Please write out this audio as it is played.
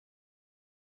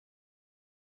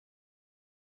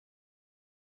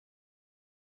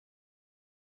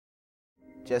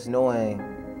Just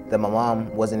knowing that my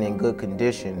mom wasn't in good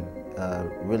condition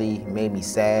really made me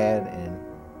sad, and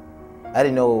I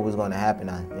didn't know what was going to happen.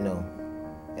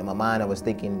 In my mind I was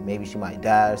thinking maybe she might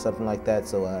die or something like that.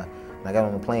 So when I got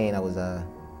on the plane, I was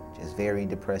just very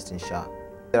depressed and shocked.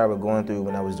 What I was going through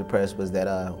when I was depressed was that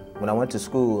when I went to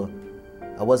school,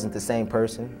 I wasn't the same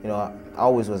person. I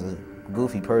always was a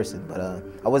goofy person, but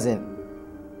I wasn't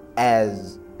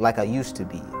as like I used to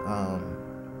be.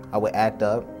 I would act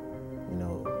up,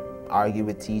 argue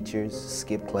with teachers,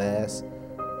 skip class,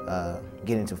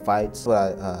 get into fights.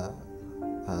 What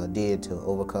I did to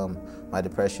overcome my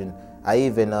depression. I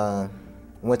even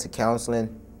went to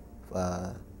counseling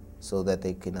so that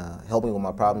they can help me with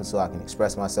my problems so I can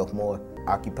express myself more,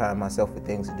 occupying myself with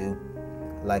things to do.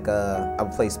 Like I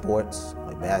would play sports,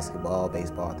 like basketball,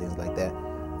 baseball, things like that.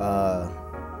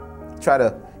 Try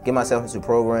to get myself into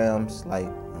programs like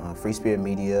Free Spirit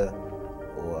Media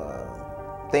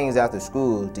or things after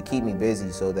school to keep me busy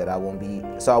so that I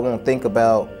won't think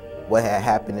about what had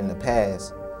happened in the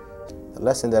past. The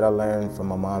lesson that I learned from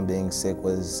my mom being sick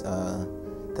was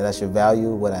that I should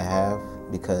value what I have,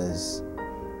 because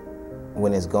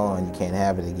when it's gone, you can't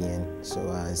have it again. So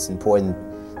it's important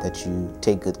that you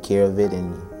take good care of it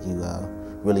and you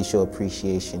really show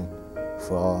appreciation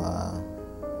for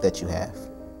all that you have.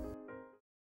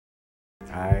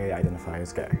 I identify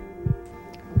as gay.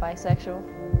 Bisexual.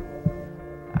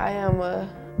 I am a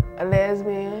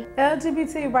lesbian.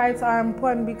 LGBT rights are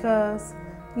important because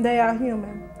they are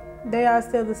human. They are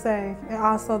still the same, and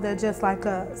also they're just like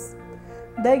us.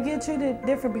 They get treated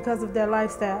different because of their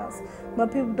lifestyles,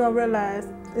 but people don't realize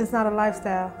it's not a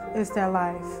lifestyle, it's their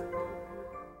life.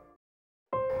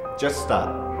 Just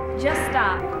stop. Just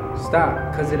stop.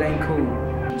 Stop, cause it ain't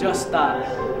cool. Just stop.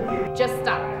 Just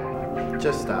stop.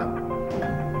 Just stop.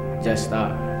 Just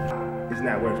stop. It's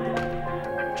not worth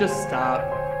it. Just stop.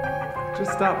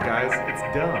 Just stop, guys. It's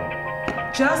dumb.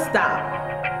 Just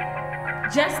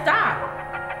stop. Just stop.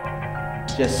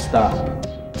 Just stop.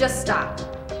 Just stop.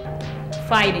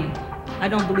 Fighting. I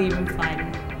don't believe in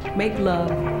fighting. Make love,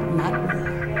 not war.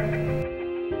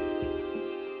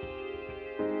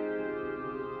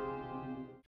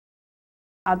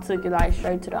 I took it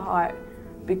straight to the heart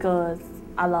because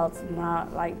I lost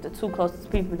the two closest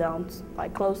people that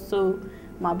I'm close to,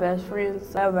 my best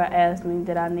friends. Never asked me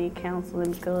that I need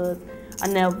counseling because I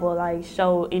never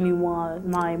showed anyone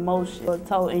my emotions or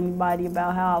told anybody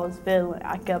about how I was feeling.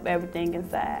 I kept everything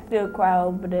inside. Still cry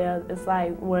over there. It's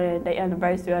like when their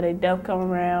anniversary or their death come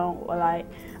around, or I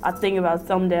think about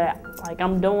something that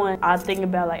I'm doing. I think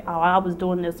about oh, I was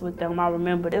doing this with them. I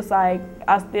remember. It's I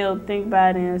still think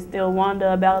about it and still wonder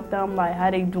about them, how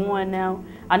they doing now.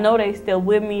 I know they still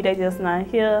with me. They just not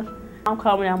here. I'm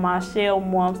coming out my shell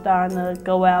more. I'm starting to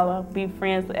go out and be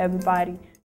friends with everybody.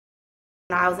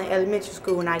 I was in elementary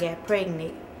school and I got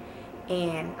pregnant,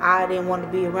 and I didn't want to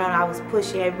be around. I was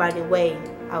pushing everybody away.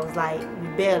 I was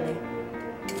rebelling.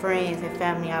 Friends and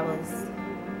family, I was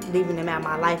leaving them out of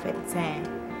my life at the time.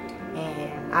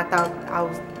 And I thought I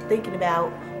was thinking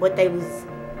about what they was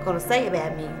gonna say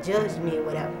about me, judge me or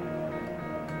whatever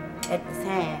at the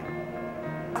time.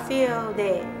 I feel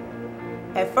that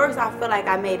at first I feel like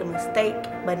I made a mistake,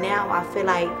 but now I feel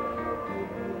like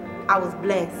I was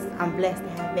blessed. I'm blessed to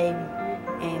have a baby.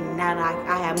 And now that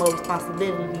I have more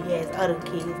responsibility as other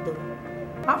kids do.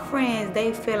 My friends,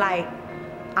 they feel like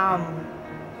I'm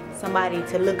somebody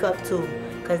to look up to,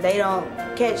 because they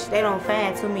don't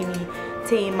find too many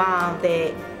teen moms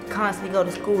that constantly go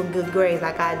to school in good grades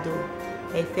like I do.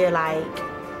 They feel like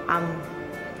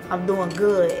I'm doing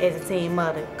good as a teen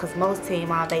mother, because most teen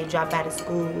moms, they drop out of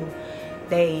school,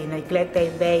 they neglect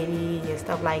their baby and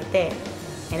stuff like that.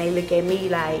 And they look at me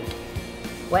like,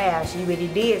 wow, she really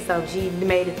did something. She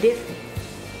made a difference.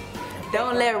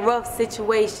 Don't let rough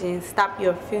situations stop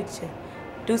your future.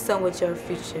 Do something with your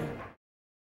future.